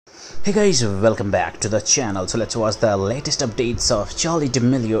Hey guys, welcome back to the channel. So let's watch the latest updates of Charli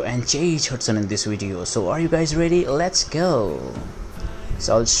D'Amelio and Hudson in this video. So are you guys ready? Let's go.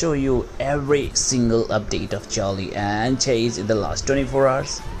 So I'll show you every single update of Charli and Chase in the last 24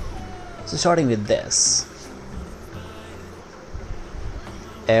 hours. So starting with this,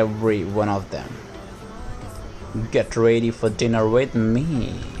 every one of them. Get ready for dinner with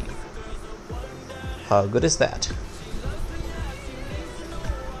me. How good is that?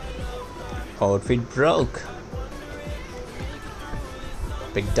 Outfit broke.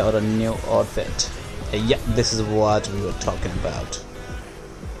 Picked out a new outfit. Yeah, this is what we were talking about.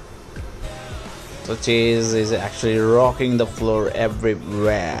 So Chase is actually rocking the floor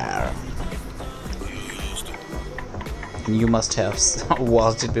everywhere. And you must have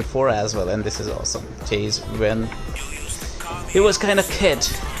watched it before as well, and this is awesome. Chase when he was kind of kid.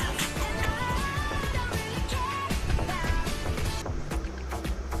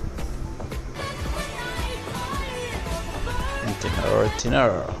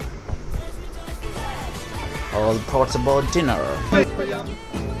 Dinner. All thoughts about dinner.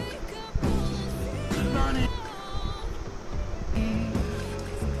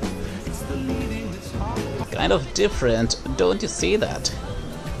 Kind of different, don't you see that?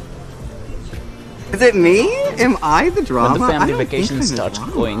 Is it me? Am I the drama? When the family vacation starts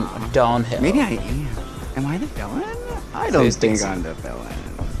going downhill. Maybe I am. Am I the villain? I don't think I'm the villain.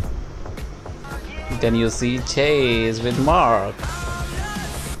 Then you see Chase with Mark.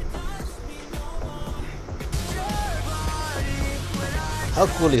 How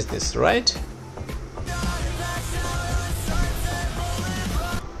cool is this, right?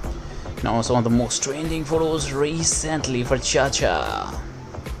 Now some of the most trending photos recently for Cha-Cha.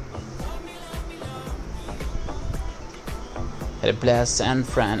 Had a blast San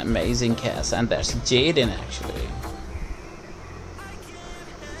Fran, amazing cast, and that's Jaden actually.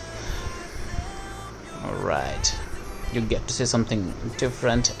 Alright, you get to see something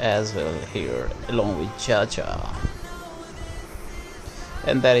different as well here along with Cha-Cha.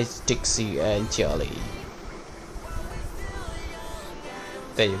 And that is Dixie and Charli.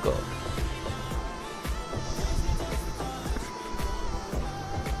 There you go.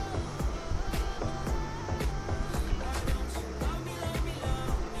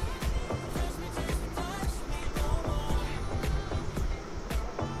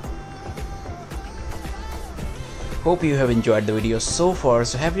 Hope you have enjoyed the video so far.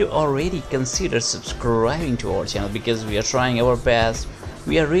 So have you already considered subscribing to our channel, because we are trying our best.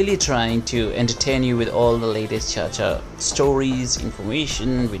 We are really trying to entertain you with all the latest Cha-Cha stories,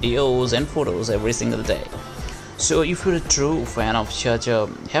 information, videos and photos every single day. So if you're a true fan of Cha-Cha,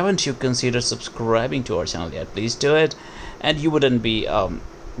 haven't you considered subscribing to our channel yet? Please do it, and you wouldn't be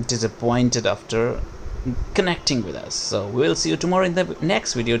disappointed after connecting with us. So we'll see you tomorrow in the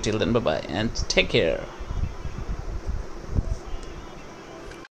next video. Till then, bye bye and take care.